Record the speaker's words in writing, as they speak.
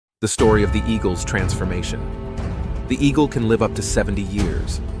the story of the eagle's transformation. The eagle can live up to 70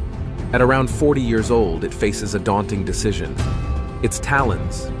 years. At around 40 years old, it faces a daunting decision. Its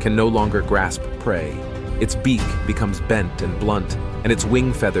talons can no longer grasp prey. Its beak becomes bent and blunt, and its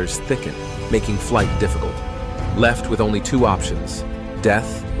wing feathers thicken, making flight difficult. Left with only two options,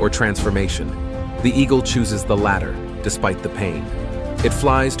 death or transformation, the eagle chooses the latter, despite the pain. It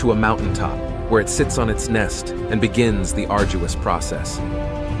flies to a mountaintop, where it sits on its nest and begins the arduous process.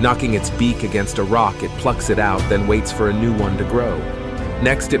 Knocking its beak against a rock, it plucks it out, then waits for a new one to grow.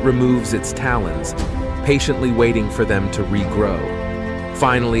 Next, it removes its talons, patiently waiting for them to regrow.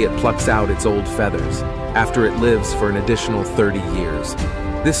 Finally, it plucks out its old feathers, after it lives for an additional 30 years.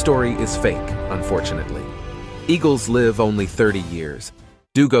 This story is fake, unfortunately. Eagles live only 30 years,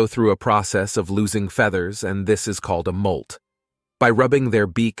 do go through a process of losing feathers, and this is called a molt. By rubbing their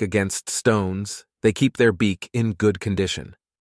beak against stones, they keep their beak in good condition.